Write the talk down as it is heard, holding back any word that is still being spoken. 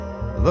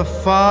the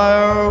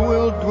fire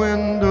will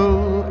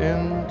dwindle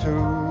into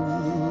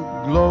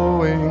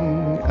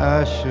glowing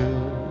ashes.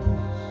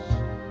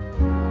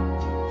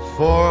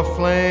 For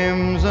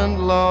flames and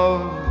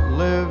love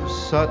live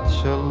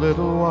such a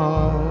little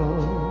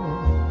while.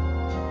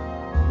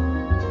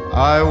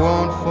 I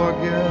won't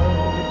forget,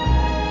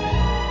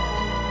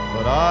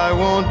 but I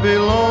won't be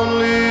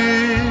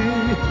lonely.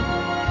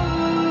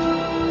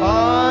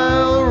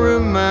 I'll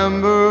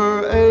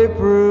remember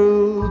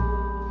April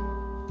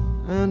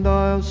and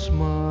I'll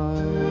smile.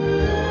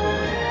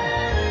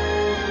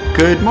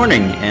 Good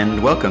morning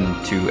and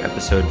welcome to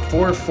episode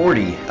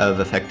 440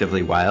 of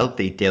Effectively Wild,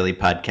 the daily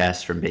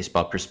podcast from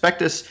Baseball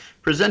Prospectus,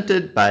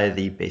 presented by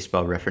the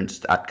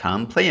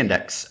BaseballReference.com Play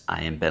Index.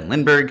 I am Ben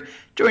Lindbergh,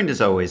 joined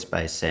as always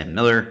by Sam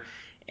Miller,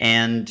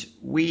 and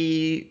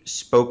we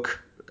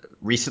spoke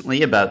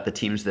recently about the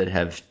teams that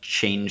have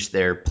changed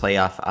their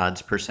playoff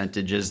odds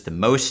percentages the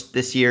most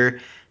this year.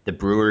 The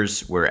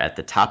Brewers were at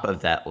the top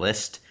of that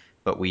list,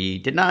 but we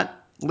did not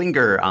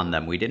linger on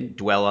them. We didn't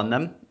dwell on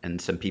them, and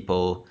some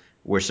people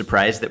were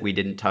surprised that we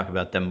didn't talk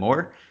about them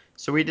more.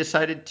 So we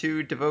decided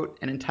to devote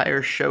an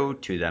entire show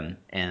to them.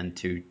 And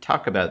to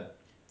talk about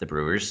the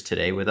Brewers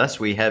today with us,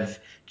 we have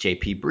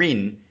JP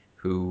Breen,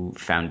 who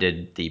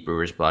founded the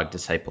Brewers blog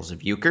Disciples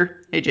of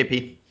Euchre. Hey,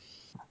 JP.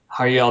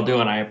 How are you all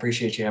doing? I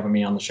appreciate you having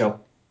me on the show.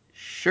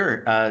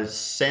 Sure.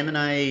 Sam and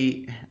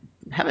I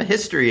have a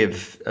history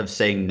of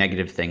saying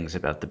negative things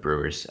about the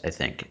Brewers, I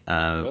think.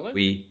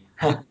 Really?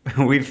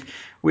 We've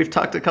we've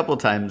talked a couple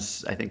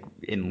times, I think,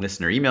 in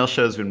listener email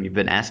shows when we've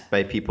been asked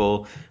by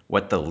people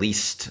what the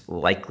least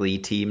likely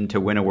team to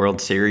win a World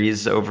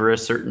Series over a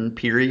certain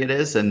period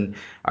is, and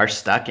our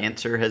stock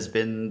answer has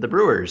been the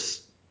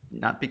Brewers.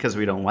 Not because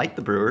we don't like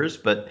the Brewers,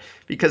 but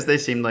because they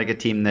seemed like a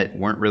team that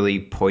weren't really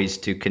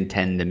poised to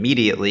contend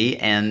immediately,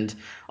 and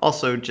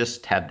also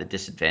just have the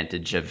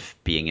disadvantage of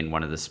being in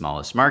one of the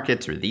smallest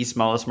markets or the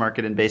smallest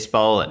market in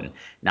baseball and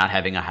not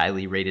having a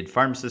highly rated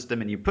farm system.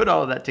 And you put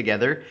all of that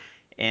together,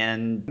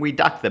 and we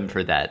dock them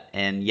for that.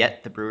 And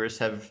yet the Brewers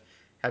have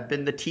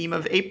been the team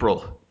of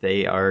April.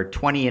 They are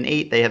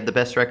 20-8. They have the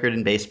best record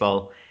in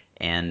baseball,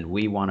 and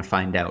we want to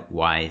find out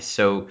why.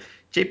 So,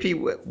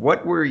 JP,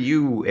 what were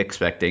you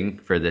expecting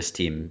for this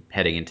team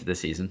heading into the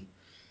season?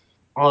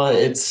 Well,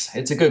 it's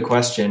a good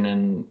question,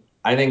 and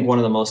I think one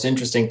of the most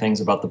interesting things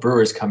about the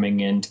Brewers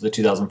coming into the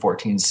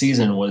 2014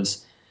 season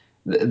was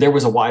there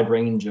was a wide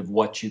range of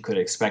what you could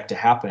expect to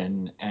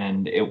happen,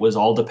 and it was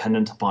all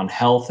dependent upon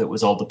health. It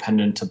was all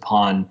dependent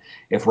upon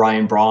if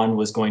Ryan Braun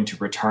was going to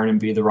return and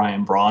be the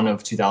Ryan Braun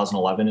of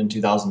 2011 and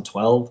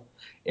 2012,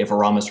 if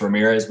Aramis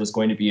Ramirez was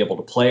going to be able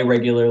to play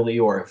regularly,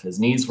 or if his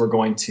knees were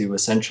going to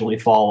essentially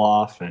fall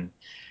off. And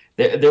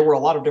there were a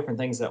lot of different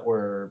things that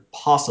were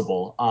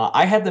possible.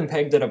 I had them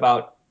pegged at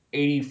about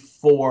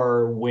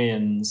 84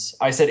 wins.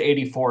 I said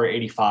 84 or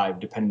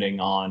 85, depending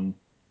on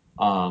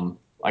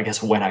I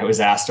guess when I was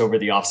asked over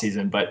the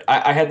offseason, but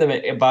I had them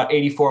at about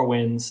 84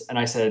 wins, and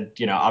I said,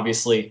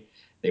 obviously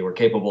they were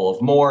capable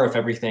of more if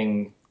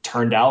everything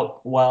turned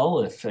out well,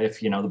 if the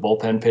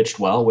bullpen pitched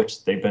well,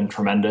 which they've been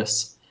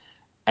tremendous,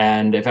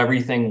 and if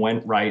everything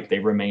went right, they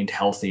remained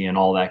healthy and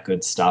all that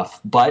good stuff.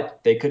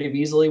 But they could have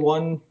easily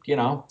won,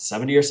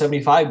 70 or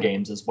 75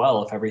 games as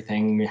well if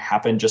everything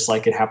happened just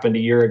like it happened a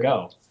year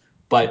ago.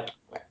 But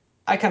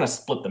I kind of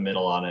split the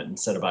middle on it and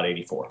said about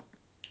 84.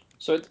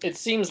 So it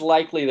seems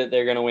likely that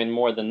they're going to win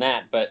more than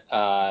that, but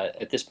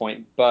at this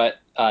point. But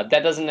that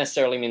doesn't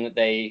necessarily mean that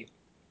they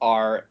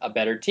are a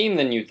better team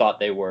than you thought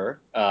they were.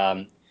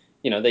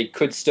 They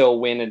could still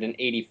win at an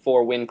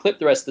 84 win clip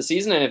the rest of the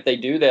season, and if they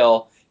do,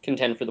 they'll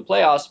contend for the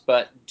playoffs.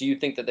 But do you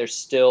think that they're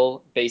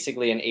still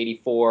basically an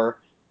 84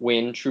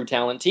 win true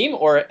talent team,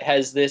 or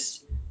has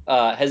this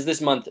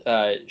month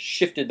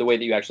shifted the way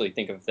that you actually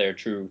think of their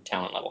true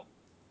talent level?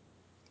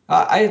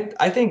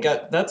 I think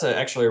that's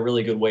actually a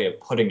really good way of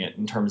putting it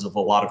in terms of a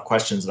lot of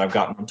questions that I've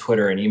gotten on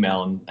Twitter and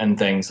email and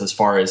things as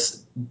far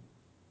as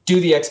do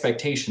the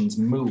expectations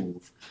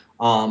move?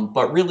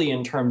 But really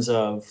in terms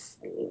of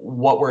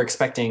what we're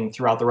expecting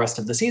throughout the rest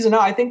of the season,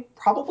 I think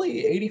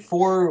probably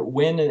 84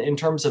 win in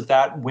terms of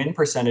that win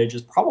percentage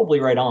is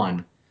probably right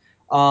on.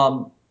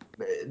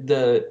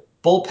 The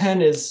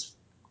bullpen is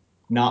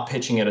not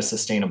pitching at a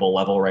sustainable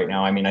level right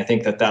now. I mean, I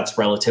think that that's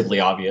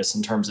relatively obvious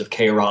in terms of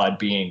K-Rod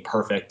being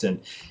perfect,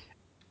 and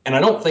I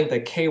don't think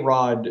that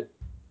K-Rod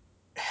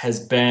has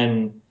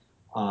been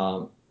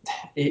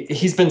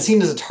he's been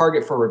seen as a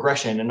target for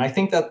regression, and I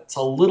think that's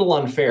a little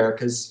unfair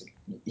because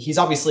he's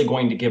obviously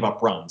going to give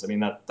up runs. I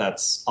mean,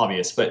 that's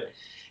obvious, but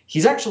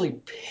he's actually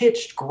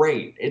pitched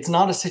great. It's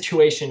not a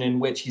situation in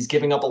which he's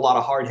giving up a lot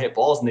of hard hit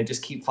balls and they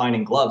just keep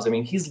finding gloves. I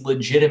mean, he's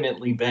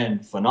legitimately been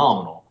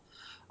phenomenal.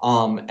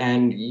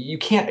 And you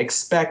can't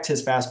expect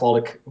his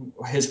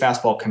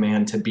fastball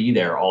command to be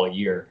there all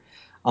year.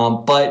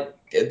 But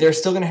they're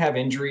still going to have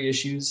injury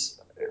issues.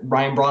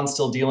 Ryan Braun's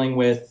still dealing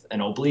with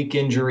an oblique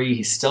injury.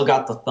 He's still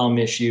got the thumb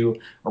issue.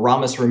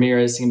 Aramis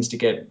Ramirez seems to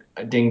get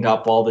dinged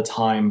up all the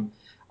time.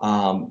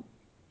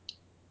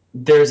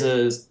 There's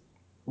a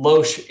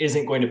Loesch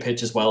isn't going to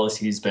pitch as well as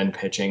he's been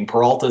pitching.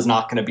 Peralta is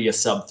not going to be a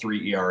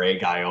sub-3 ERA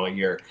guy all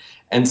year.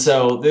 And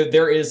so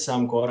there is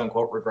some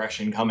quote-unquote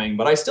regression coming.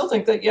 But I still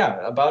think that,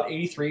 yeah, about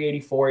 83,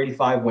 84,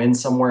 85 wins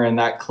somewhere in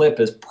that clip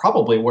is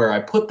probably where I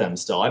put them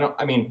still.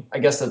 I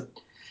guess that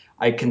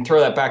I can throw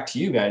that back to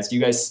you guys. Do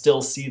you guys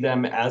still see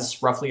them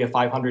as roughly a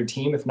 500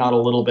 team, if not a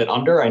little bit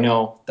under? I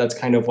know that's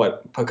kind of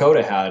what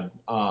Pacoda had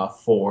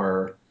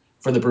for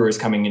the Brewers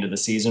coming into the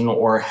season,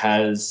 or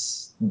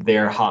has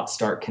their hot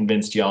start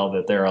convinced y'all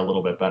that they're a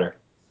little bit better?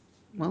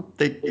 Well,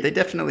 they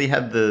definitely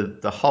have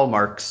the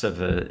hallmarks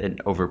of an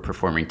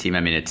overperforming team.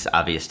 I mean, it's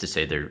obvious to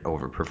say they're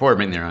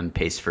overperforming. They're on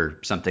pace for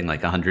something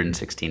like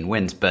 116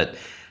 wins, but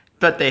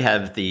they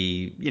have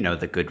the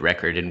good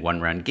record in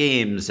one-run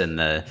games and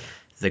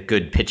the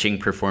good pitching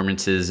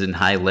performances in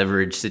high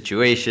leverage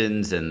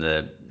situations and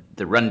the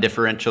run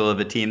differential of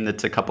a team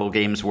that's a couple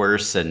games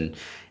worse and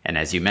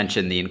as you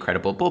mentioned, the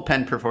incredible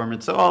bullpen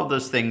performance. So all of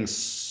those things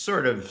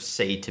sort of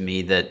say to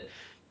me that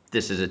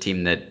this is a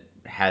team that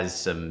has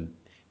some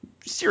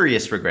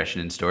serious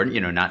regression in store.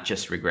 Not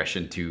just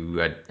regression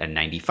to a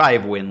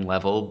 95 win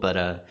level,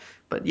 but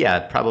yeah,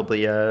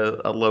 probably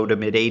a low to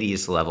mid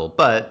 80s level.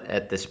 But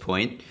at this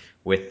point,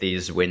 with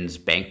these wins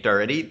banked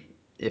already,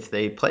 if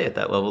they play at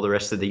that level the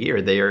rest of the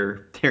year,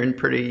 they're in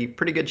pretty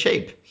good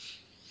shape.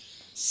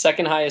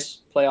 Second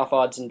highest playoff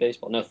odds in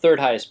baseball. No, third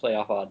highest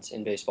playoff odds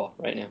in baseball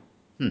right now.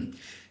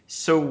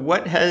 So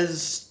what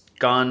has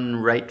gone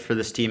right for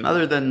this team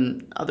other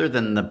than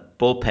the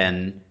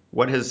bullpen?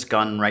 What has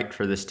gone right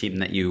for this team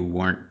that you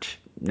weren't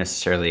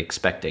necessarily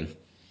expecting?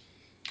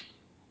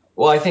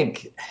 Well, I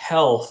think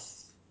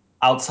health,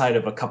 outside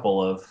of a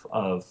couple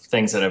of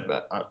things that have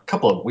a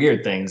couple of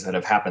weird things that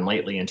have happened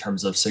lately in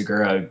terms of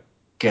Segura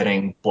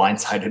getting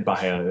blindsided by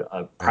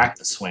a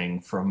practice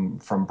swing from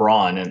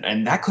Braun,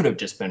 and that could have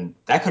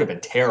been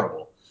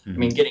terrible. I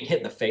mean, getting hit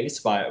in the face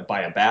by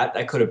a bat,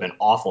 that could have been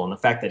awful. And the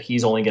fact that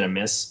he's only going to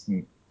miss,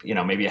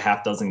 maybe a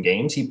half dozen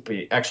games.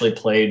 He actually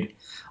played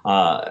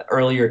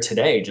earlier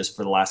today just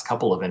for the last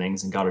couple of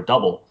innings and got a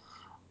double.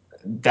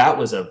 That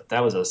was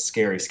a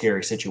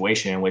scary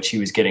situation in which he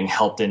was getting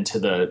helped into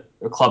the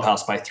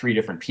clubhouse by three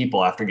different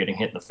people after getting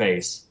hit in the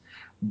face.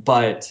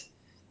 But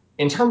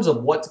in terms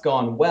of what's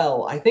gone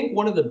well, I think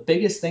one of the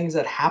biggest things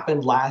that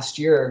happened last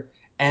year,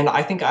 and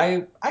I think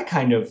I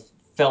kind of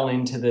fell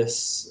into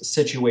this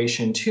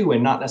situation too,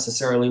 and not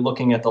necessarily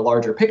looking at the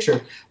larger picture.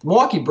 The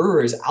Milwaukee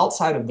Brewers,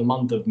 outside of the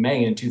month of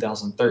May in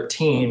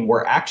 2013,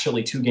 were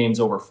actually 2 games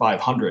over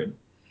 500.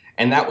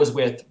 And that was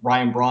with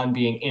Ryan Braun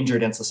being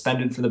injured and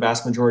suspended for the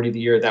vast majority of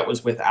the year. That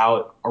was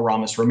without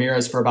Aramis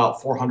Ramirez for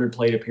about 400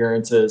 plate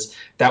appearances.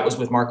 That was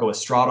with Marco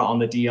Estrada on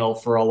the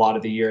DL for a lot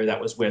of the year. That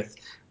was with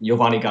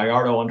Giovanni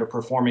Gallardo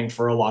underperforming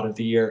for a lot of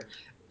the year.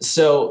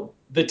 So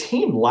the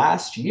team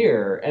last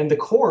year, and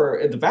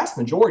the vast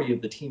majority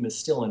of the team is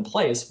still in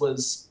place,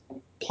 was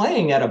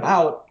playing at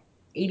about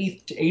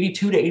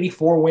 82 to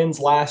 84 wins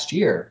last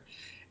year.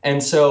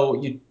 And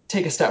so you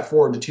take a step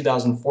forward to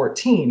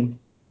 2014.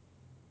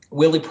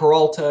 Willie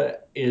Peralta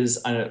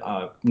is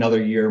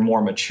another year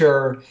more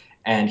mature,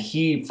 and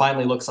he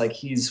finally looks like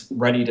he's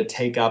ready to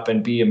take up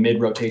and be a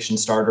mid-rotation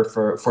starter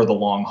for the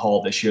long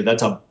haul this year.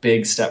 That's a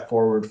big step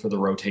forward for the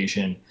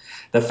rotation.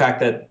 The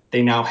fact that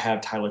they now have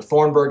Tyler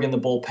Thornburg in the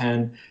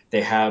bullpen,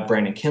 they have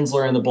Brandon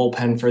Kinsler in the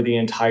bullpen for the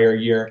entire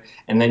year,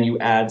 and then you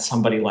add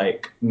somebody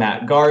like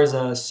Matt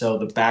Garza, so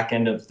the back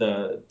end of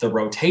the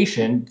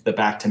rotation, the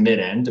back to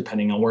mid-end,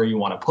 depending on where you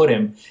want to put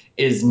him,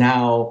 is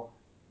now,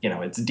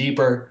 it's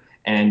deeper,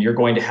 and you're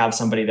going to have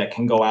somebody that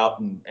can go out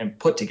and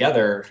put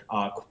together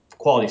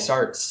quality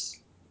starts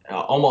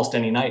almost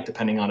any night,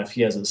 depending on if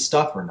he has his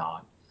stuff or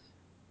not.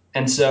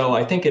 And so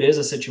I think it is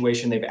a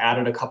situation. They've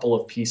added a couple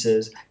of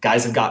pieces.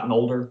 Guys have gotten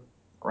older,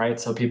 right?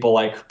 So people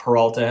like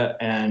Peralta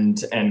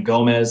and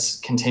Gomez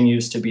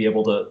continues to be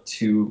able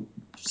to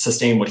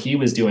sustain what he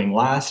was doing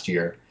last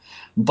year.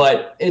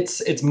 But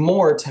it's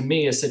more, to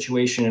me, a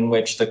situation in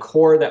which the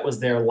core that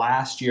was there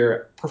last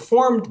year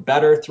performed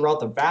better throughout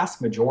the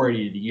vast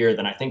majority of the year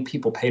than I think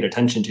people paid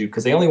attention to,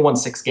 because they only won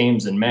 6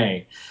 games in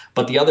May.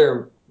 But the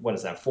other, 4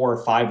 or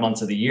 5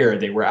 months of the year,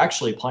 they were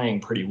actually playing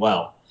pretty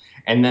well.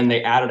 And then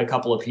they added a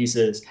couple of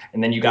pieces,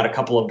 and then you got a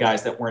couple of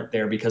guys that weren't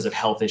there because of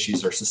health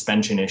issues or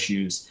suspension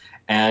issues.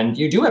 And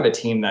you do have a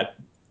team that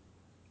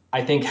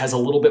I think has a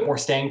little bit more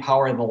staying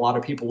power than a lot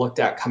of people looked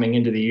at coming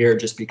into the year,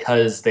 just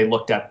because they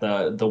looked at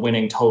the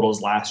winning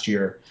totals last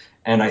year.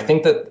 And I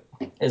think that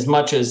as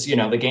much as,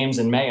 the games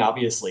in May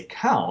obviously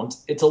count,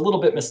 it's a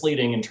little bit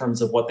misleading in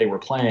terms of what they were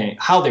playing,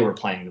 how they were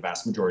playing the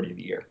vast majority of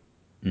the year.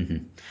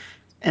 Mm-hmm.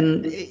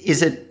 And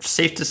is it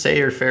safe to say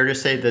or fair to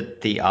say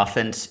that the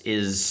offense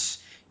is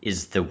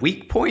the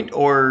weak point,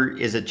 or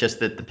is it just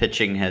that the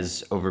pitching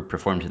has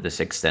overperformed to this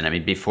extent? I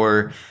mean,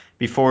 before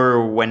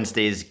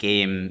Wednesday's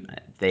game,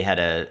 they had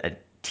a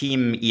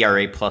team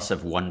ERA plus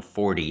of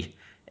 140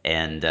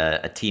 and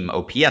a team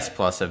OPS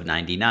plus of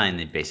 99.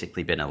 They'd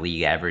basically been a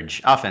league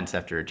average offense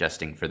after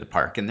adjusting for the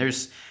park. And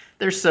there's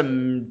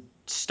some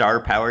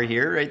star power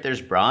here, right?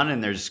 There's Braun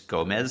and there's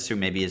Gomez, who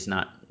maybe is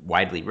not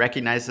widely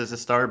recognized as a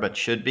star, but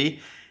should be.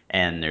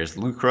 And there's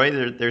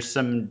Lucroy. There's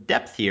some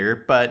depth here,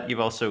 but you've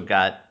also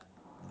got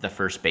the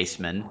first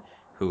baseman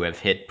who have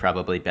hit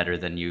probably better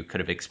than you could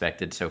have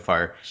expected so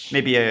far.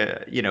 Maybe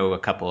a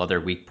couple other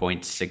weak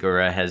points.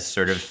 Segura has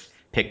sort of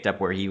picked up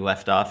where he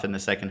left off in the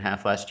second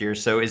half last year.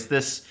 So is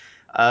this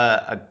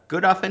a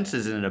good offense?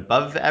 Is it an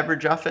above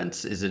average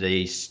offense? Is it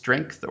a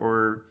strength,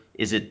 or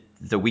is it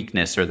the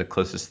weakness or the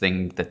closest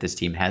thing that this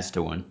team has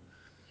to one?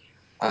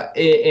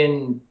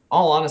 In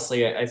all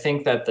honesty, I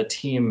think that the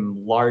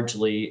team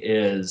largely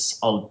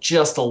is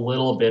just a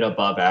little bit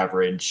above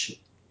average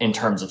in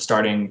terms of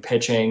starting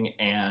pitching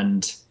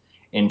and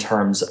in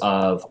terms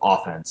of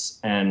offense.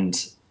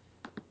 And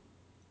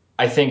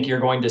I think you're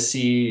going to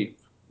see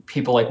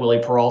people like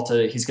Willie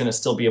Peralta. He's going to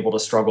still be able to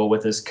struggle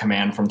with his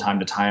command from time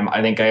to time.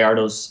 I think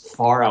Gallardo's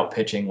far out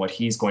pitching what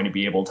he's going to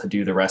be able to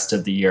do the rest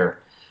of the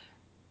year.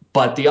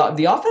 But the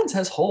offense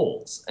has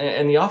holes,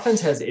 and the offense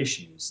has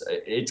issues.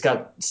 It's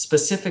got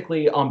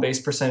specifically on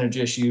base percentage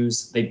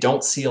issues. They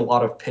don't see a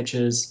lot of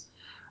pitches.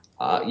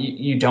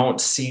 You don't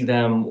see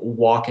them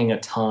walking a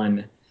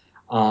ton.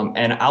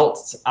 And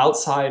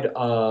outside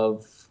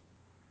of,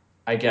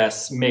 I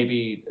guess,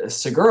 maybe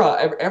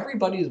Segura,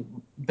 everybody's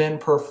been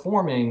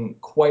performing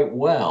quite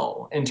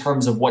well in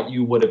terms of what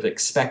you would have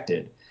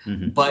expected.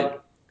 Mm-hmm.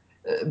 But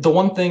the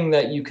one thing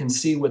that you can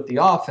see with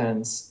the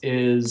offense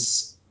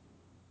is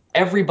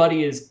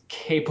everybody is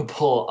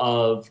capable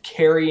of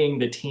carrying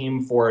the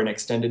team for an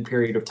extended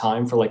period of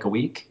time for like a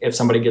week if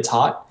somebody gets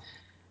hot,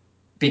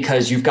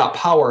 because you've got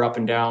power up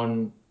and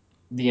down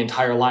the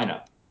entire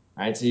lineup,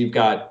 right? So you've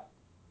got,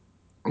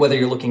 whether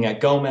you're looking at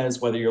Gomez,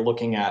 whether you're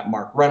looking at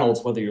Mark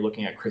Reynolds, whether you're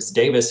looking at Chris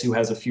Davis, who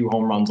has a few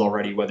home runs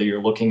already, whether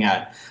you're looking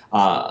at,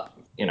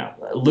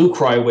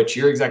 Lucroy, which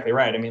you're exactly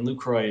right. I mean,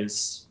 Lucroy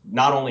is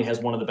not only has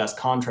one of the best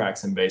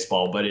contracts in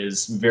baseball, but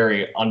is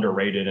very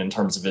underrated in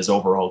terms of his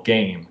overall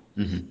game.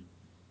 Mm-hmm.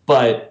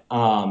 But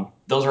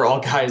those are all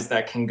guys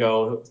that can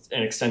go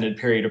an extended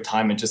period of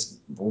time and just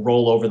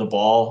roll over the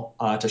ball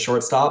to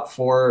shortstop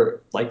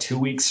for like 2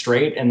 weeks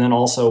straight, and then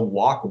also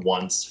walk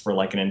once for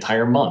like an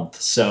entire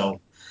month. So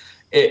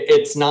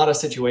it's not a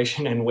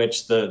situation in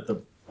which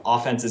the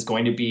offense is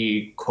going to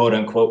be quote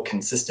unquote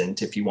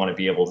consistent, if you want to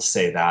be able to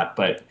say that.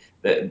 But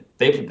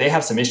they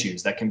have some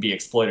issues that can be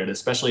exploited,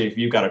 especially if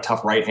you've got a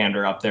tough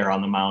right-hander up there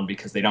on the mound,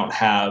 because they don't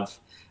have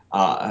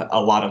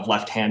a lot of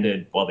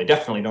left-handed. Well, they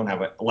definitely don't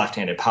have a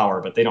left-handed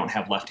power, but they don't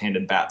have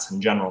left-handed bats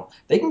in general.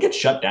 They can get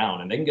shut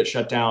down, and they can get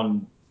shut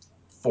down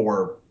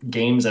for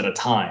games at a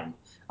time,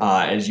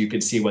 as you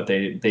could see what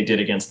they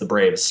did against the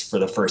Braves for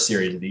the first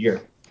series of the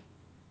year.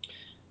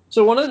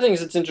 So one of the things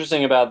that's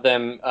interesting about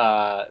them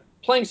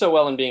playing so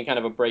well and being kind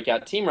of a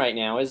breakout team right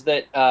now is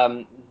that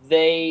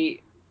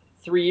they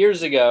 3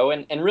 years ago,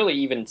 and really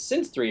even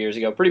since 3 years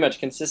ago, pretty much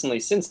consistently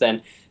since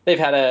then, they've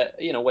had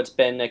what's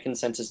been a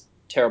consensus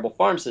terrible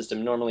farm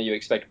system. Normally you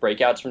expect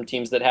breakouts from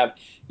teams that have,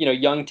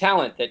 young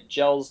talent that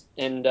gels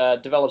and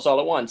develops all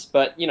at once.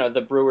 But,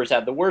 the Brewers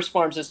had the worst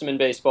farm system in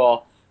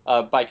baseball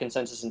by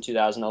consensus in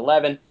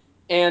 2011.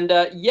 And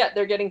yet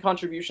they're getting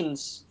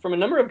contributions from a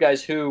number of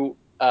guys who,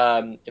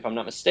 if I'm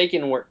not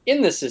mistaken, were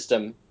in the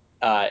system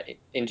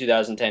in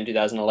 2010,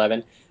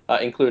 2011,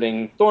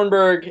 including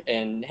Thornburg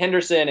and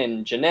Henderson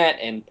and Jeanette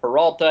and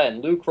Peralta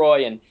and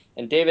Lucroy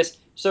and Davis.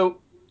 So,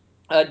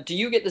 do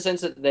you get the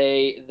sense that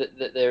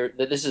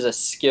that this is a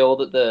skill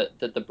that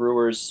the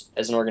Brewers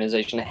as an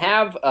organization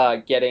have,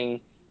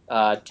 getting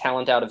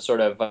talent out of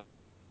sort of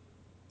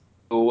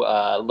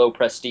low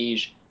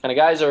prestige kind of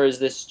guys, or is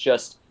this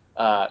just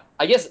I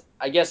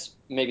guess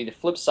maybe the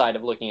flip side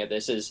of looking at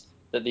this is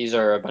that these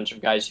are a bunch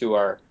of guys who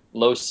are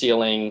low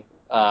ceiling,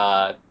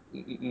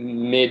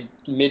 mid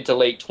to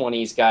late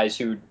 20s guys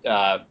who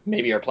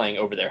maybe are playing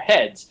over their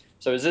heads.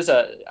 So is this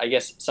I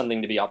guess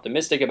something to be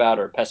optimistic about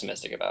or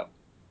pessimistic about?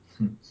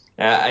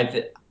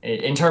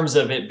 In terms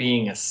of it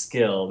being a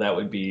skill, that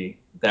would be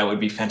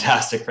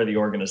fantastic for the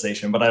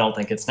organization, but I don't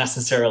think it's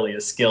necessarily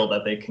a skill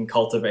that they can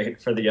cultivate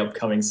for the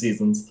upcoming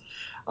seasons.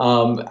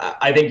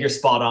 I think you're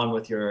spot on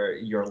with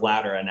your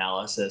latter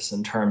analysis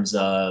in terms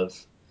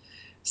of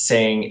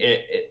saying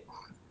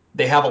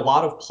they have a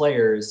lot of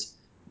players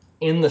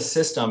in the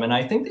system, and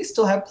I think they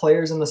still have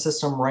players in the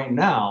system right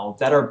now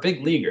that are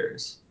big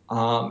leaguers.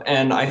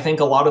 And I think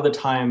a lot of the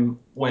time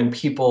when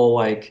people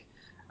like,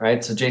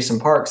 right, so Jason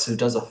Parks, who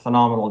does a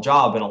phenomenal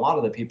job, and a lot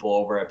of the people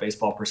over at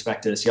Baseball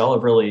Prospectus, y'all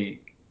have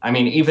really, I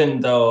mean,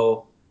 even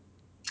though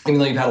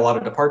you've had a lot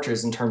of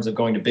departures in terms of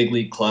going to big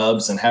league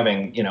clubs and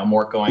having,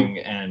 Mort going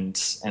and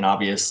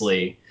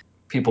obviously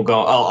people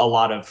go a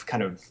lot of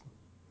kind of,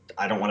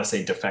 I don't want to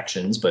say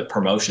defections, but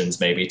promotions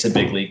maybe to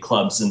big league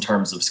clubs in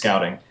terms of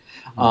scouting.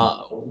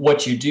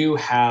 What you do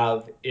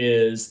have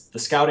is the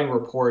scouting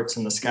reports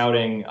and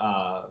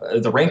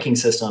the ranking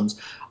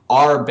systems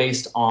are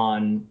based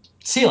on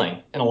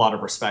ceiling in a lot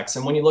of respects.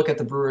 And when you look at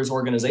the Brewers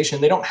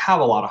organization, they don't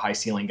have a lot of high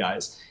ceiling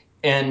guys.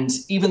 And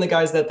even the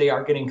guys that they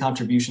are getting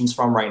contributions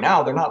from right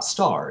now, they're not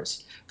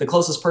stars. The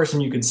closest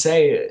person you could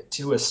say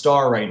to a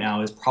star right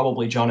now is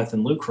probably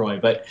Jonathan Lucroy,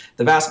 but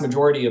the vast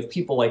majority of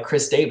people like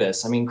Chris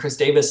Davis, I mean, Chris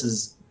Davis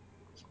is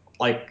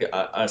like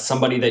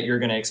somebody that you're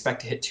going to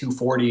expect to hit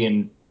 240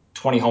 and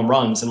 20 home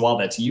runs. And while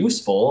that's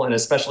useful, and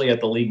especially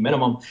at the league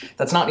minimum,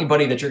 that's not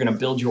anybody that you're going to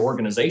build your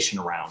organization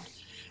around.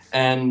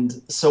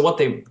 And so what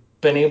they've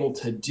been able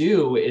to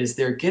do is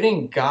they're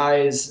getting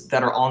guys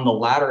that are on the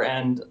latter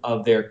end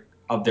of their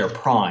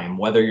prime,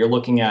 whether you're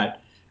looking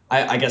at,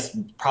 I guess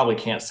probably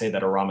can't say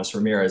that Aramis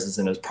Ramirez is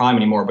in his prime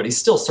anymore, but he's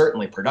still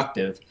certainly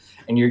productive.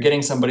 And you're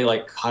getting somebody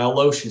like Kyle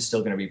Loesch who's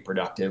still going to be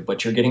productive,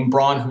 but you're getting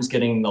Braun who's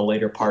getting the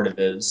later part of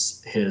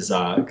his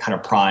kind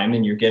of prime,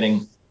 and you're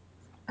getting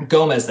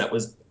Gomez that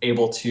was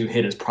able to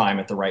hit his prime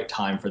at the right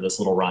time for this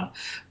little run.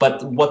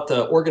 But what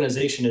the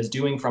organization is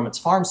doing from its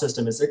farm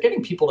system is they're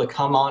getting people to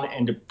come on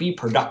and to be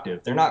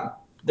productive. They're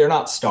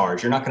not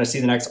stars. You're not going to see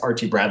the next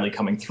Archie Bradley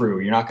coming through.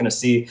 You're not going to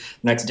see the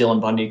next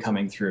Dylan Bundy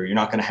coming through. You're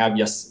not going to have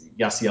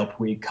Yasiel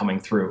Puig coming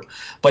through.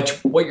 But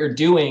what you're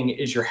doing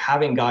is you're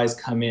having guys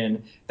come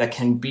in that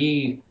can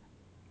be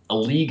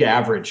league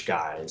average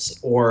guys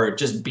or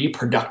just be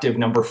productive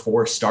number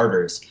 4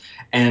 starters.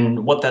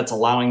 And what that's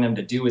allowing them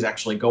to do is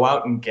actually go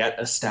out and get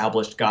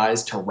established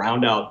guys to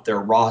round out their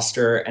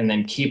roster and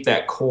then keep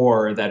that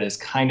core that is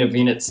kind of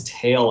in its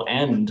tail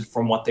end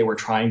from what they were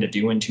trying to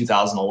do in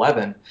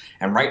 2011.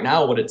 And right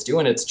now what it's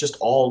doing, it's just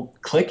all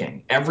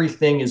clicking.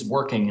 Everything is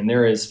working, and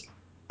there is,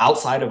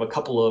 outside of a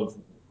couple of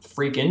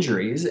freak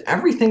injuries,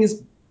 everything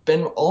has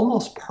been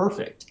almost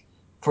perfect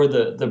for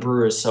the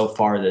Brewers so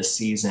far this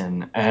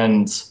season.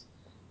 And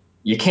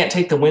you can't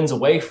take the wins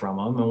away from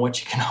them. And what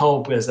you can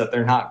hope is that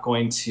they're not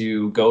going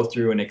to go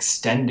through an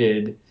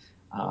extended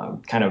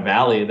kind of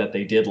valley that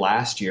they did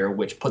last year,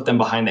 which put them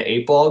behind the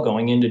 8 ball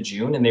going into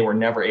June, and they were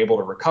never able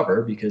to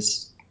recover,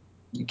 because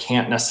you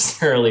can't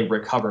necessarily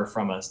recover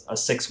from a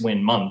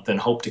 6-win month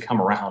and hope to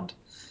come around.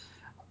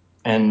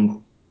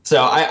 And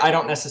so I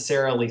don't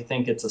necessarily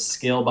think it's a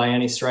skill by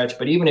any stretch,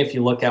 but even if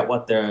you look at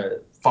what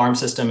their farm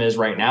system is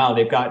right now,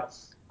 they've got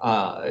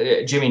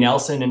Jimmy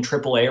Nelson in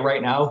AAA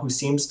right now, who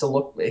seems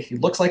to he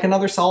looks like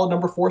another solid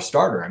number 4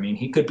 starter. I mean,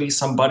 he could be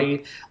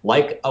somebody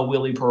like a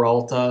Willie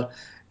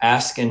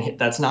Peralta-esque, and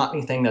that's not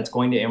anything that's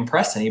going to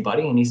impress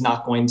anybody, and he's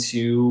not going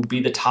to be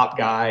the top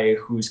guy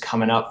who's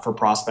coming up for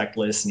prospect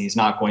lists, and he's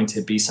not going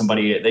to be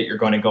somebody that you're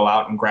going to go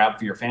out and grab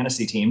for your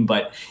fantasy team,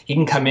 but he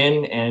can come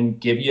in and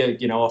give you,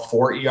 a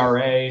 4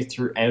 ERA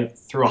through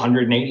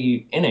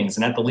 180 innings,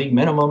 and at the league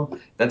minimum,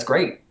 that's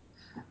great.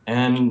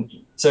 And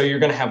so you're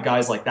going to have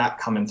guys like that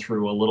coming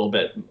through a little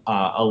bit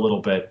over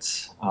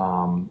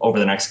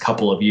the next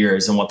couple of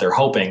years. And what they're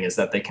hoping is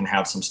that they can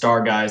have some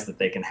star guys that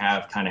they can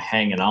have kind of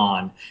hanging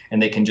on,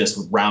 and they can just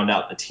round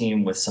out the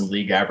team with some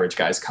league average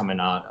guys coming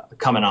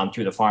on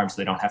through the farm, so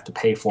they don't have to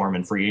pay for them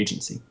in free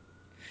agency.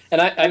 And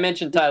I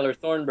mentioned Tyler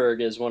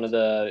Thornburg as one of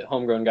the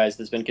homegrown guys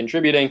that's been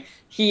contributing.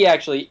 He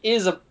actually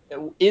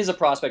was a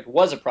prospect.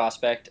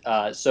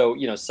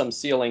 So some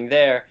ceiling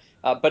there.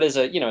 But as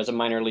a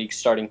minor league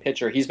starting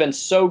pitcher, he's been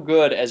so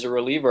good as a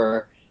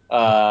reliever.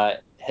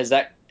 Has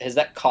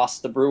that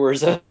cost the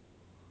Brewers going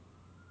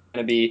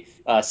to be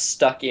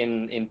stuck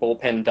in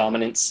bullpen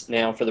dominance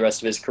now for the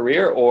rest of his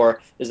career, or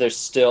is there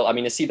still? I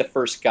mean, is he the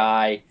first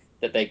guy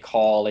that they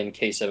call in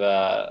case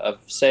of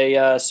say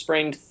a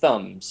sprained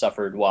thumb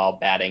suffered while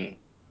batting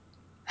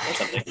or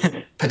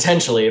something?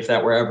 Potentially, if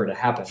that were ever to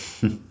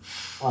happen.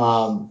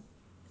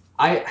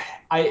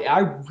 I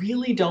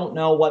really don't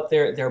know what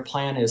their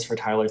plan is for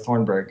Tyler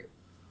Thornburg.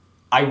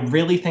 I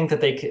really think that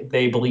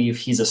they believe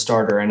he's a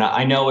starter, and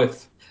I know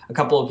if a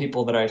couple of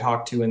people that I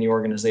talked to in the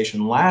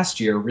organization last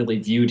year really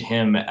viewed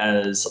him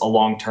as a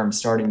long-term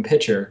starting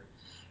pitcher.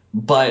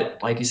 But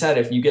like you said,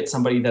 if you get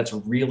somebody that's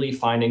really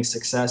finding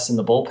success in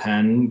the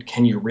bullpen,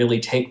 can you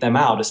really take them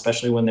out,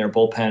 especially when their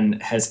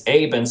bullpen has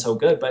been so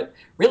good, but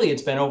really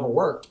it's been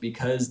overworked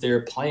because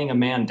they're playing a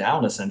man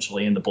down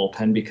essentially in the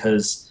bullpen,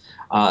 because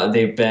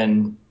they've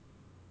been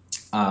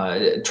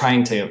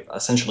trying to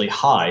essentially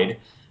hide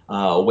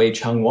Wei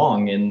Chung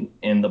Wong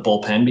in the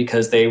bullpen,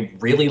 because they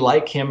really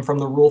like him from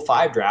the Rule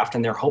 5 draft,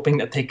 and they're hoping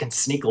that they can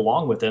sneak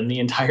along with him the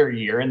entire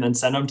year and then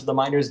send him to the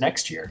minors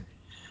next year.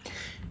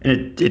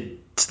 And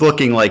it's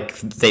looking like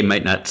they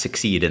might not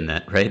succeed in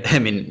that, right? I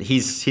mean,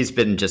 he's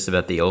been just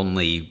about the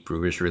only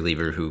Brewers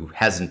reliever who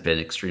hasn't been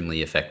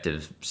extremely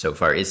effective so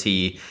far. Is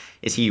he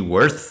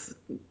worth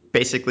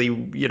basically,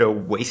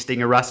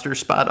 wasting a roster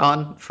spot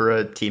on for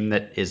a team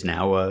that is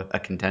now a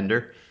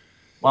contender?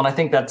 Well, and I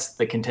think that's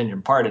the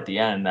contingent part at the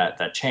end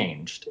that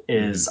changed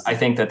is I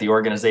think that the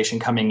organization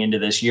coming into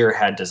this year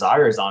had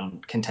desires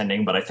on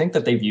contending, but I think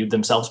that they viewed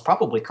themselves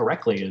probably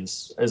correctly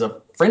as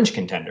a fringe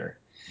contender.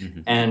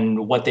 Mm-hmm.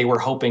 And what they were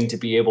hoping to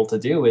be able to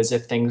do is,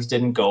 if things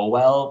didn't go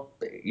well,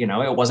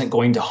 it wasn't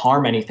going to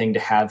harm anything to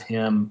have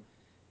him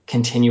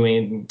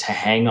continuing to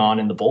hang on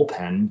in the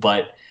bullpen.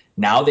 But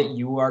now that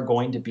you are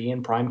going to be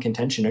in prime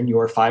contention and you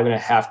are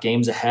 5.5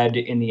 games ahead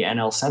in the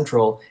NL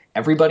Central,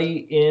 everybody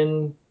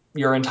in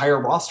your entire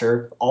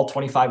roster, all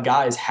 25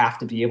 guys have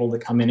to be able to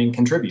come in and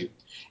contribute.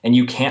 And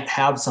you can't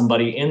have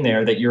somebody in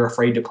there that you're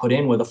afraid to put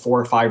in with a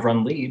 4 or 5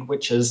 run lead,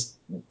 which has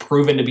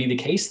proven to be the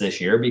case this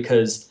year,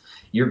 because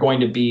you're going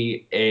to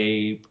be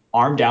a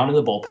arm down in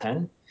the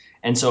bullpen.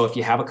 And so if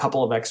you have a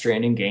couple of extra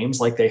inning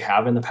games like they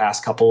have in the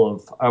past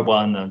couple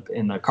of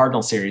in the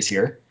Cardinal series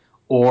here,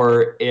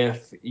 or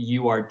if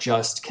you are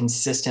just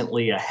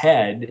consistently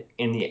ahead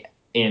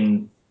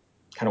in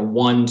kind of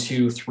 1,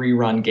 2, 3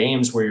 run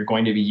games where you're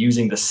going to be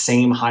using the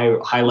same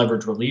high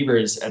leverage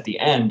relievers at the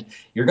end,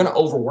 you're going to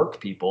overwork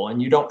people,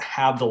 and you don't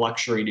have the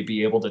luxury to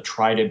be able to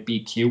try to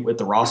be cute with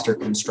the roster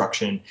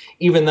construction,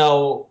 even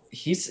though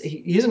he's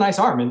a nice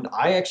arm. And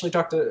I actually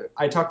talked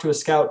to a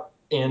scout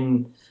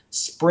in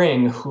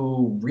spring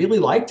who really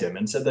liked him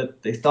and said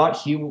that they thought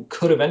he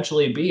could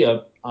eventually be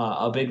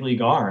a big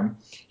league arm.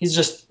 He's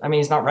just, I mean,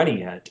 he's not ready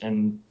yet,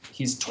 and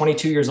he's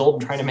 22 years old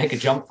and trying to make a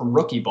jump from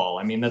rookie ball.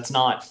 I mean, that's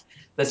not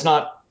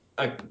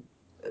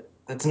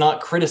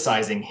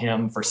criticizing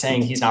him for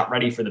saying he's not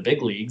ready for the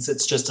big leagues.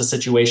 It's just a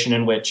situation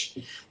in which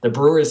the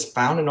Brewers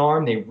found an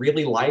arm they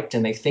really liked,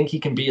 and they think he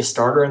can be a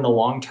starter in the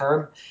long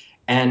term.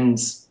 And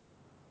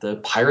the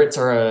Pirates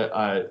are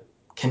a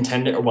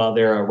contender. Well,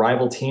 they're a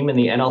rival team in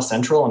the NL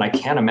Central, and I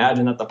can't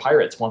imagine that the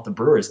Pirates want the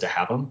Brewers to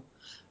have him.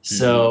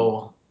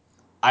 So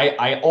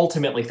I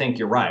ultimately think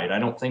you're right. I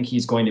don't think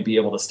he's going to be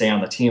able to stay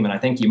on the team, and I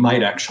think you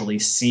might actually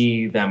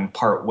see them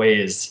part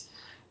ways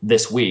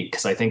this week,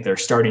 because I think they're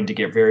starting to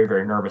get very,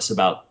 very nervous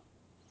about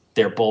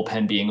their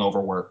bullpen being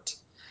overworked.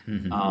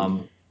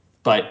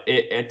 But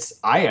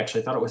I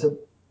actually thought it was an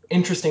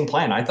interesting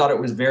plan. I thought it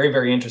was very,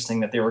 very interesting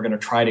that they were going to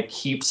try to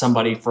keep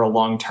somebody for a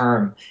long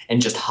term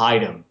and just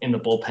hide him in the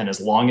bullpen as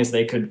long as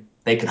they could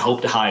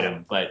hope to hide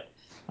him. But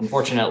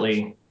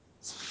unfortunately,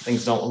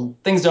 things don't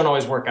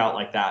always work out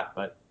like that.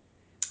 But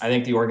I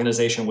think the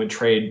organization would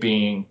trade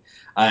being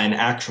an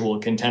actual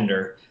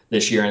contender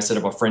this year instead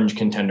of a fringe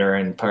contender,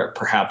 and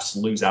perhaps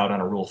lose out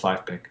on a Rule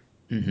 5 pick.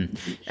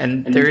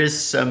 And there is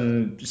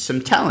some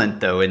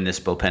talent, though, in this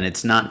bullpen.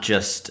 It's not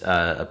just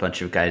a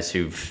bunch of guys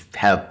who've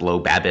have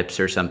low BABIPs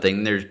or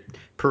something. There's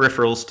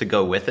peripherals to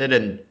go with it,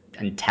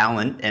 and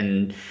talent,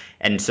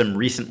 and some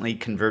recently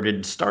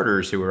converted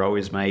starters who are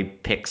always my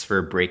picks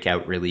for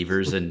breakout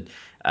relievers. And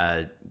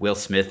Will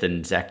Smith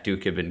and Zach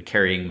Duke have been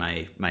carrying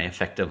my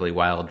Effectively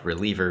Wild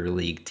reliever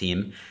league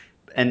team.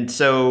 And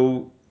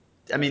so,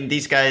 I mean,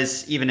 these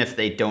guys, even if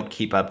they don't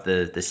keep up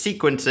the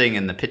sequencing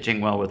and the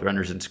pitching well with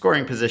runners in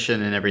scoring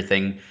position and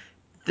everything,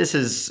 this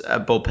is a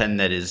bullpen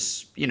that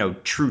is,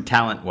 true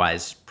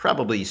talent-wise,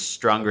 probably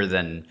stronger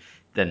than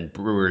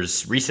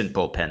Brewers' recent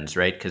bullpens,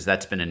 right? Because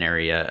that's been an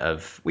area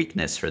of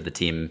weakness for the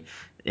team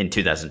in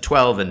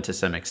 2012 and to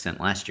some extent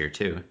last year,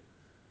 too.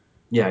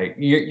 Yeah,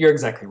 you're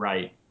exactly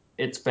right.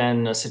 It's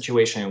been a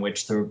situation in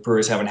which the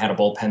Brewers haven't had a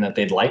bullpen that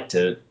they'd like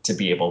to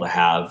be able to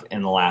have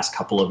in the last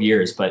couple of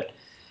years. But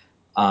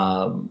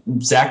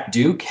Zach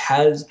Duke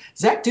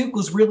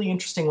was really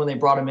interesting when they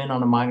brought him in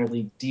on a minor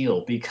league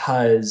deal,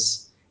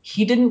 because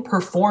he didn't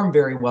perform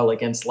very well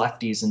against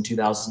lefties in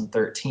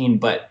 2013,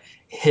 but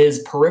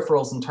his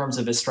peripherals in terms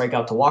of his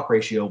strikeout to walk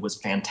ratio was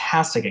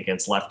fantastic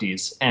against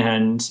lefties.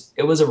 And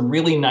it was a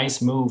really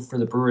nice move for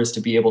the Brewers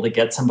to be able to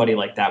get somebody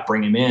like that,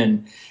 bring him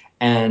in,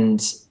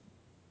 and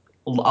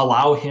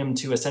allow him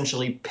to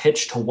essentially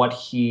pitch to what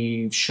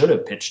he should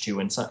have pitched to,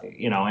 in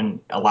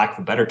a lack of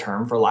a better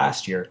term, for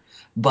last year.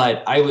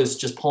 But I was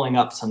just pulling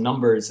up some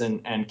numbers,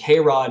 and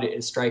K-Rod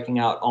is striking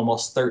out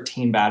almost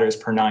 13 batters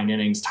per 9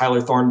 innings.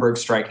 Tyler Thornburg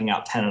striking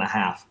out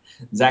 10.5.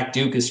 Zach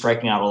Duke is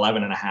striking out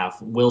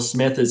 11.5. Will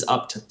Smith is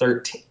up to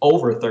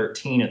over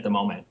 13 at the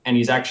moment, and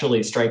he's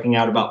actually striking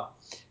out about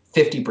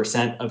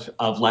 50%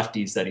 of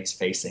lefties that he's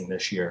facing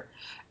this year.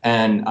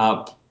 And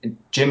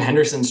Jim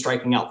Henderson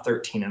striking out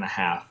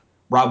 13.5.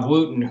 Rob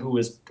Wooten, he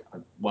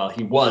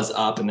was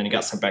up and then he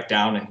got sent back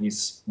down, and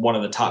he's one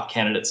of the top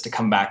candidates to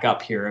come back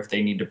up here if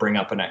they need to bring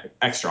up an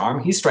extra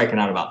arm. He's striking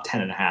out about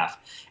 10.5.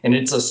 And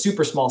it's a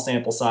super small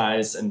sample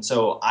size, and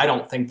so I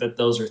don't think that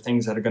those are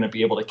things that are going to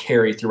be able to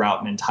carry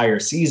throughout an entire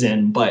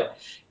season. But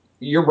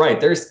you're right.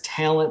 There's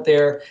talent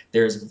there.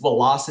 There's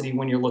velocity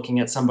when you're looking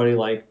at somebody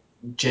like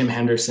Jim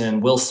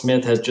Henderson. Will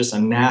Smith has just a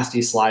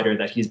nasty slider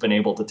that he's been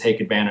able to take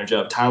advantage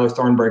of. Tyler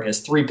Thornburg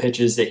has 3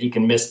 pitches that he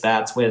can miss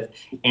bats with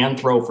and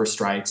throw for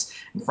strikes.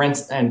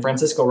 And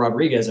Francisco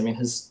Rodriguez, I mean,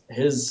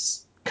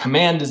 his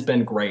command has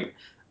been great,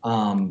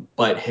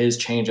 but his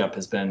changeup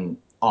has been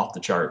off the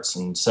charts.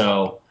 And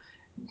so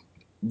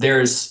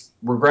there's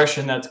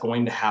regression that's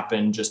going to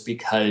happen just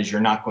because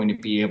you're not going to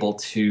be able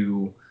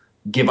to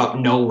give up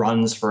no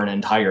runs for an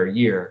entire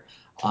year.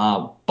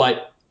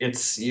 But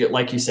it's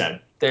like you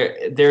said,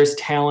 there's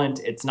talent.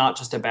 It's not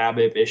just a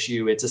BABIP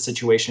issue. It's a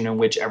situation in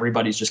which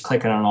everybody's just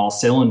clicking on all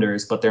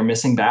cylinders, but they're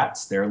missing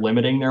bats. They're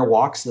limiting their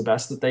walks the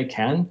best that they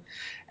can.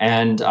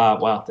 And,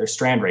 their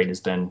strand rate has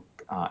been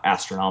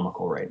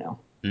astronomical right now.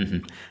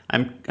 Mm-hmm.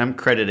 I'm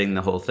crediting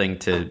the whole thing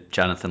to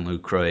Jonathan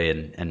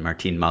Lucroy and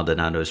Martin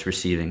Maldonado's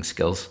receiving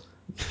skills.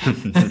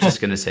 I'm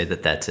just going to say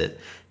that that's it.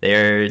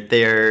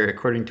 They are,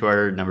 according to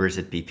our numbers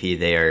at BP,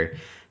 they are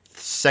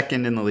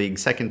second in the league,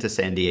 second to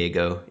San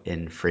Diego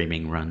in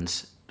framing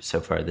runs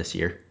so far this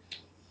year.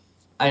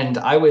 And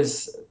I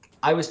was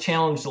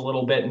challenged a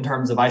little bit in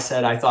terms of, I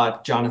said I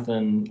thought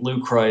Jonathan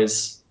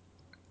Lucroy's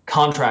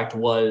contract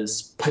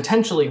was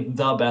potentially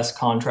the best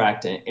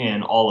contract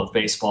in all of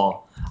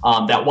baseball.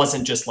 That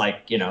wasn't just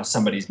like,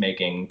 somebody's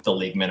making the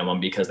league minimum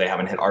because they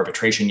haven't hit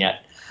arbitration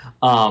yet.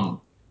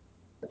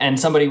 And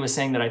somebody was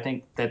saying that I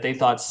think that they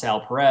thought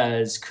Sal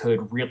Perez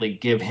could really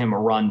give him a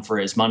run for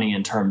his money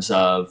in terms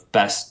of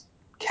best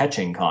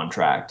catching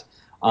contract.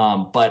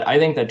 But I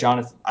think that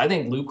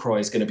Lucroy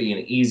is going to be an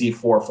easy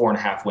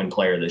 4.5 win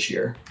player this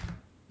year.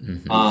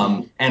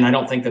 Mm-hmm. And I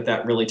don't think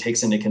that really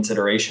takes into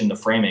consideration the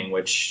framing,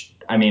 which,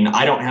 I mean,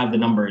 I don't have the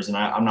numbers and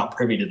I'm not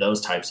privy to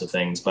those types of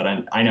things, but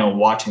I know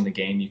watching the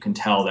game, you can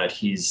tell that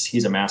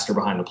he's a master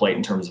behind the plate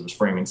in terms of his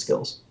framing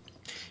skills.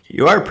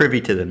 You are privy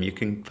to them. You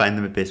can find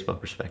them at Baseball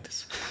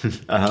Prospectus.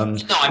 No,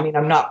 I mean,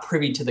 I'm not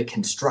privy to the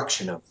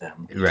construction of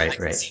them. Right.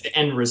 The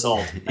end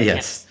result.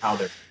 Yes. How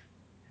they're.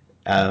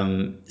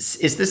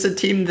 Is this a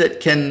team that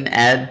can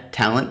add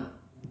talent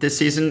this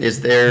season? Is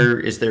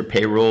their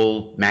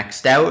payroll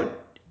maxed out?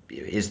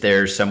 Is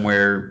there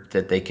somewhere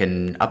that they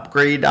can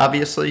upgrade,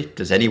 obviously?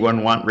 Does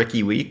anyone want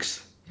Ricky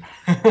Weeks?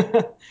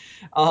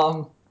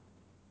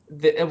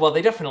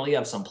 They definitely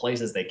have some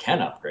places they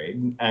can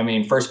upgrade. I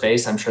mean, first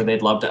base, I'm sure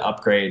they'd love to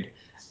upgrade.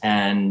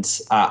 And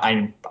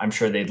I'm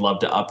sure they'd love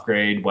to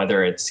upgrade,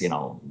 whether it's,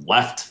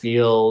 left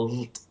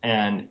field.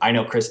 And I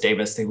know Chris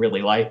Davis they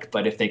really like,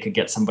 but if they could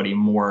get somebody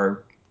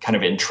more kind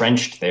of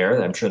entrenched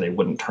there, I'm sure they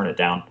wouldn't turn it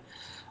down.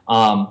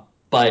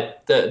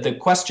 But the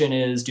question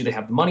is, do they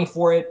have the money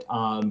for it?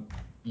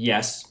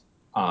 Yes.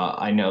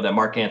 I know that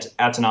Mark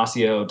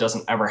Attanasio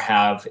doesn't ever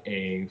have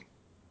a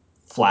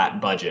flat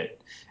budget.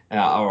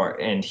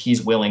 And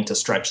he's willing to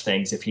stretch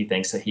things if he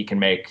thinks that he can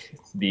make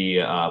the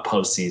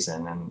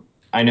postseason. And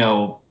I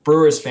know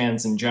Brewers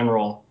fans in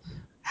general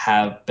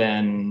have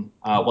been,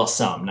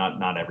 some,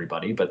 not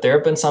everybody, but there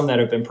have been some that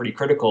have been pretty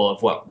critical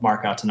of what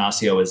Mark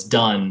Attanasio has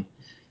done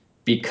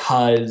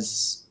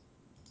because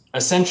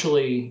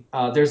essentially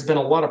there's been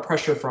a lot of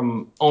pressure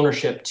from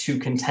ownership to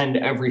contend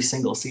every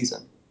single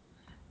season.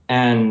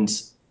 And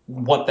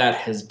what that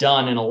has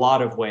done in a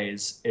lot of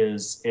ways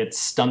is it's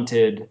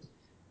stunted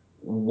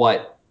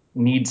what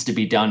needs to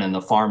be done in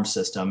the farm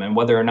system, and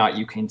whether or not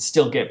you can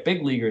still get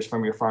big leaguers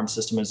from your farm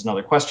system is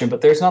another question,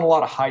 but there's not a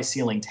lot of high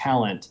ceiling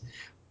talent.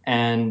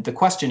 And the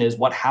question is,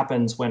 what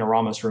happens when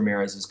Aramis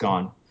Ramirez is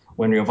gone,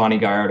 when Giovanni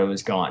Gallardo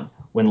is gone,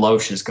 when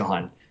Loesch is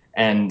gone?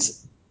 And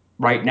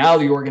right now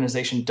the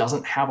organization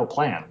doesn't have a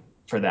plan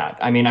for that.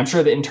 I mean, I'm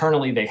sure that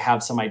internally they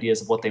have some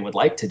ideas of what they would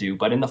like to do,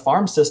 but in the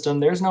farm system,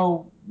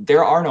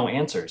 there are no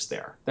answers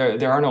there.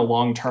 There are no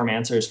long-term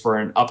answers for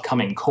an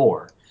upcoming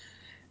core.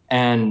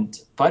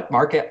 But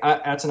Mark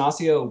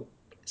Attanasio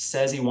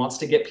says he wants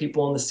to get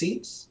people in the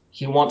seats.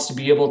 He wants to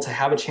be able to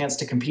have a chance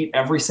to compete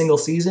every single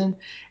season.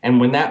 And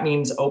when that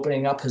means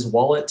opening up his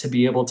wallet to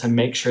be able to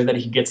make sure that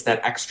he gets that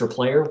extra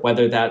player,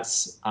 whether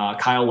that's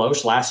Kyle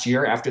Loesch last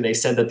year after they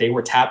said that they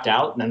were tapped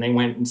out and then they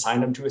went and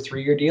signed him to a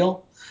 3-year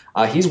deal,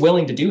 he's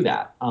willing to do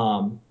that.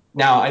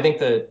 Now, I think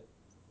the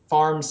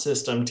farm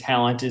system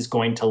talent is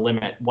going to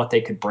limit what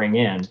they could bring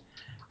in.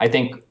 I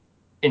think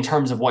in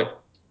terms of what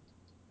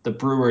the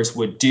Brewers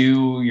would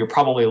do, you're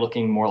probably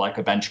looking more like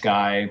a bench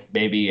guy,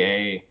 maybe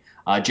a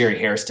Jerry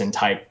Hairston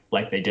type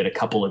like they did a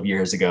couple of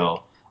years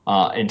ago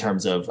in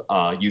terms of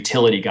a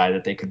utility guy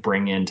that they could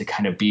bring in to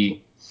kind of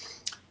be,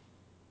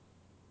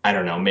 I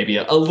don't know, maybe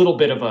a little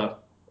bit of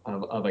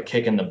a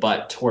kick in the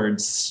butt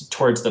towards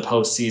the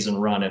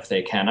postseason run if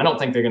they can. I don't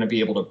think they're going to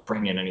be able to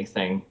bring in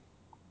anything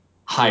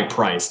high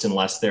priced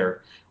unless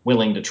they're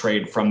willing to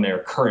trade from their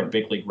current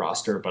big league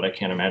roster, but I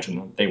can't imagine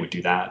that they would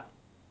do that.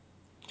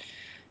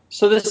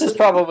 So this is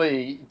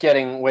probably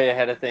getting way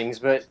ahead of things,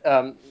 but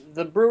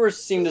the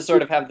Brewers seem to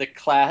sort of have the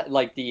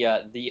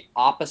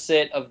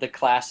opposite of the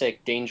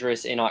classic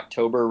dangerous in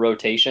October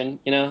rotation.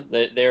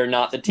 They're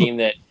not the team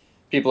that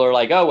people are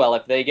like, oh well,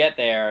 if they get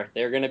there,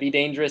 they're going to be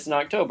dangerous in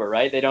October,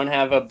 right? They don't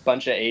have a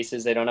bunch of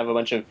aces, they don't have a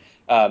bunch of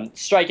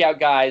strikeout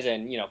guys,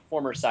 and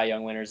former Cy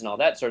Young winners and all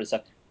that sort of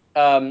stuff.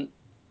 But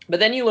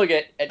then you look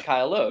at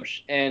Kyle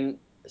Loesch, and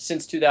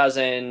since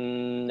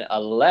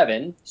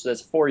 2011, so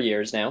that's 4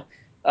 years now.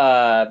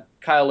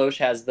 Kyle Loesch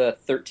has the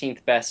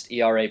 13th best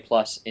ERA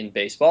plus in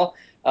baseball.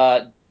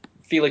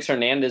 Felix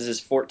Hernandez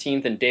is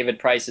 14th, and David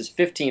Price is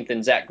 15th,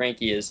 and Zach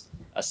Greinke is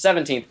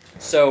 17th.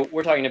 So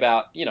we're talking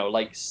about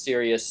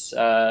serious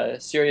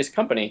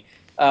company.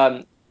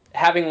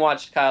 Having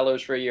watched Kyle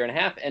Loesch for a year and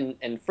a half,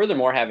 and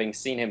furthermore having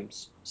seen him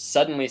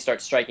suddenly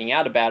start striking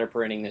out a batter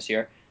per inning this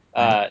year,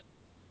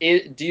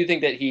 do you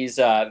think that he's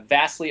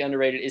vastly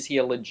underrated? Is he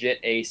a legit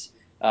ace?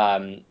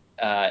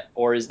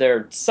 Or is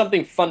there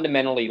something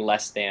fundamentally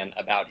less than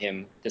about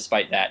him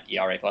despite that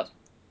ERA plus?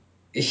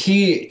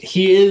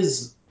 He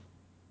is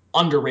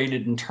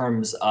underrated in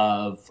terms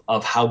of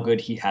how good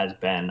he has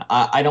been.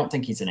 I don't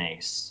think he's an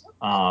ace.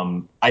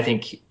 I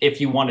think if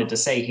you wanted to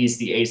say he's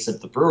the ace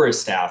of the Brewers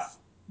staff,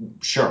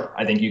 sure,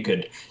 I think you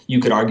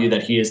could argue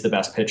that he is the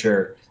best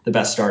pitcher, the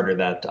best starter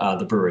that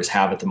the Brewers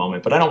have at the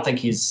moment. But I don't think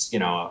he's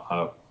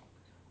a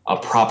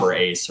proper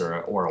ace or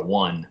a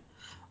one.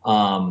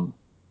 Um,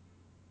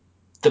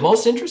 the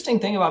most interesting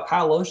thing about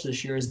Kyle Loesch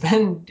this year has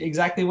been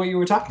exactly what you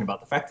were talking about,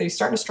 the fact that he's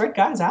starting to strike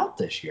guys out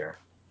this year.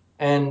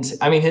 And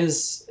I mean,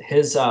 his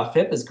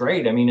FIP is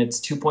great. I mean, it's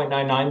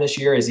 2.99 this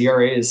year. His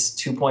ERA is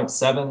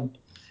 2.7,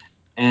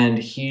 and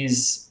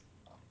he's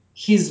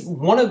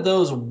one of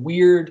those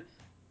weird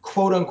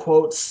quote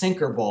unquote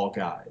sinker ball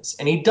guys.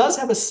 And he does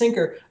have a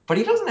sinker, but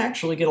he doesn't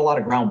actually get a lot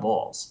of ground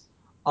balls.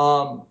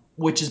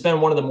 Which has been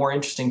one of the more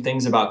interesting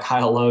things about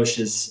Kyle Loesch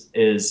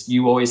is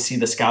you always see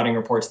the scouting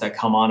reports that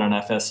come on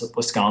FS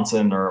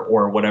Wisconsin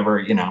or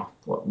whatever,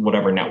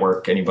 whatever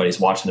network anybody's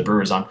watching the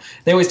Brewers on.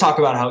 They always talk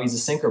about how he's a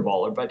sinker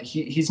baller, but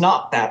he's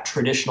not that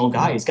traditional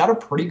guy. He's got a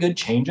pretty good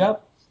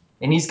changeup,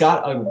 and he's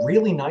got a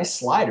really nice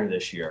slider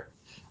this year.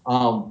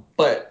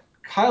 But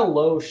Kyle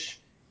Loesch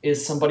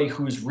is somebody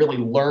who's really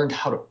learned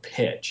how to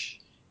pitch.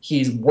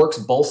 He works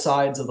both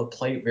sides of the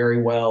plate very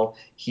well.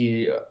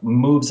 He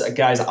moves a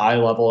guy's eye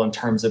level in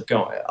terms of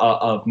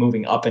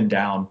moving up and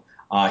down.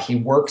 He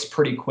works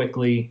pretty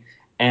quickly,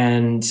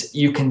 and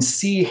you can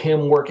see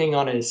him working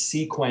on his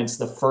sequence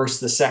the first,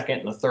 the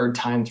second, and the third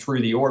time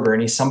through the order.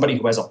 And he's somebody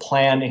who has a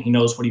plan, and he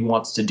knows what he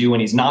wants to do,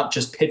 and he's not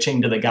just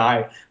pitching to the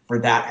guy for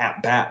that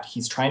at bat.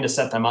 He's trying to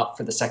set them up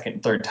for the second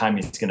and third time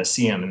he's going to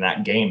see him in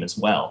that game as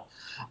well.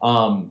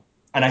 And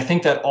I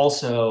think that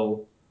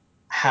also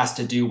has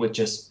to do with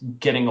just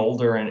getting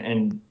older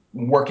and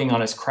working on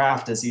his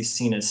craft as he's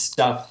seen his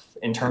stuff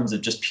in terms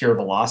of just pure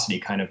velocity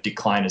kind of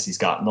decline as he's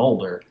gotten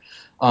older.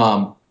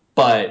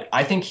 But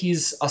I think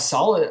he's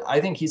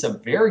a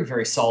very,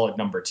 very solid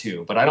number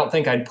 2, but I don't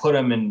think I'd put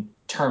him in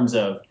terms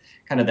of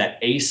kind of that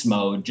ace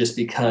mode just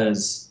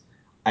because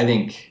I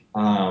think,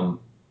 I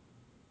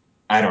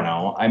don't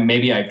know,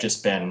 maybe I've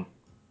just been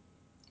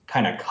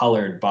kind of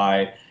colored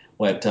by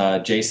what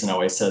Jason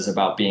always says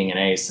about being an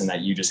ace, and that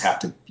you just have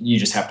to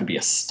be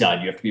a stud.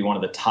 You have to be one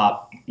of the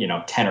top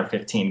 10 or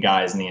 15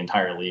 guys in the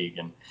entire league,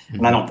 and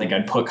I don't think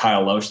I'd put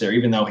Kyle Loesch there,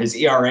 even though his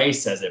ERA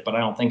says it. But I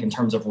don't think in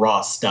terms of raw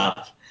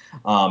stuff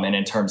and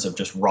in terms of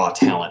just raw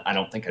talent, I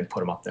don't think I'd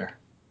put him up there.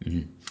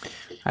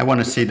 I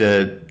want to see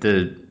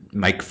the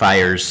Mike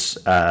Fiers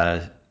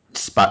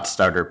spot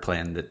starter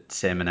plan that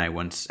Sam and I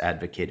once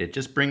advocated.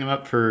 Just bring him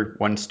up for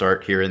one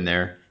start here and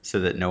there so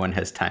that no one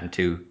has time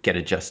to get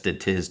adjusted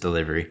to his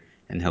delivery,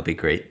 and he'll be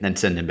great. Then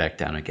send him back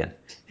down again.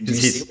 Do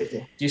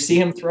you see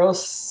him throw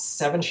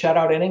 7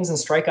 shutout innings and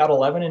strike out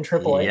 11 in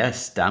AAA?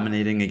 Yes,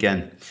 dominating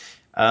again.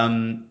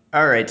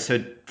 All right,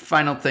 so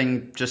final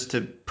thing, just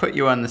to put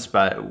you on the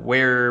spot,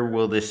 where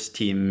will this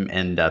team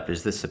end up?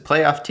 Is this a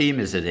playoff team?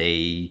 Is it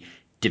a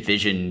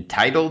division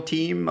title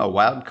team? A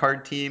wild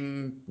card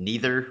team?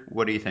 Neither?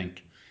 What do you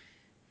think?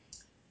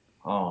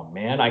 Oh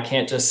man, I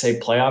can't just say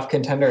playoff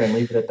contender and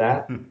leave it at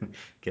that.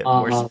 Get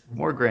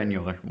more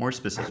granular, more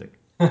specific.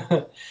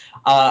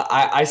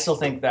 I still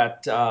think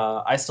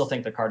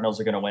the Cardinals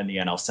are going to win the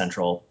NL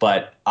Central,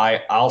 but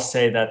I'll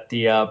say that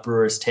the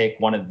Brewers take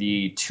one of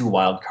the 2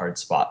 wild card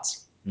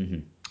spots. Mm-hmm.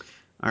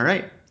 All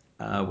right.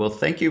 Well,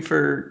 thank you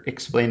for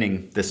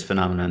explaining this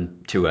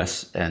phenomenon to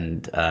us,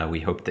 and we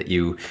hope that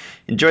you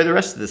enjoy the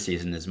rest of the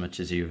season as much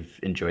as you've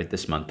enjoyed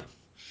this month.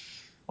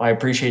 Well, I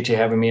appreciate you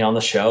having me on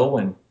the show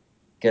and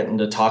getting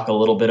to talk a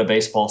little bit of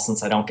baseball,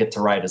 since I don't get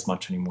to write as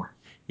much anymore.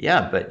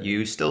 Yeah, but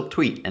you still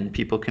tweet, and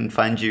people can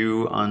find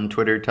you on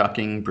Twitter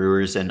talking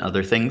Brewers and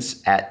other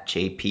things at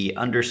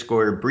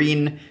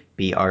JP_Breen,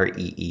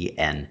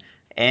 BREEN.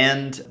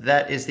 And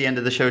that is the end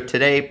of the show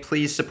today.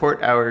 Please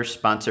support our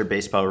sponsor,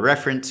 Baseball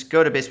Reference.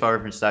 Go to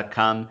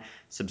baseballreference.com,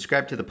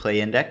 subscribe to the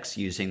Play Index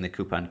using the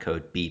coupon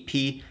code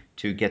BP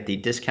to get the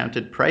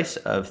discounted price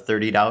of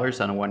 $30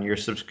 on a 1-year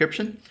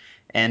subscription.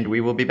 And we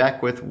will be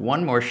back with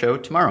one more show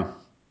tomorrow.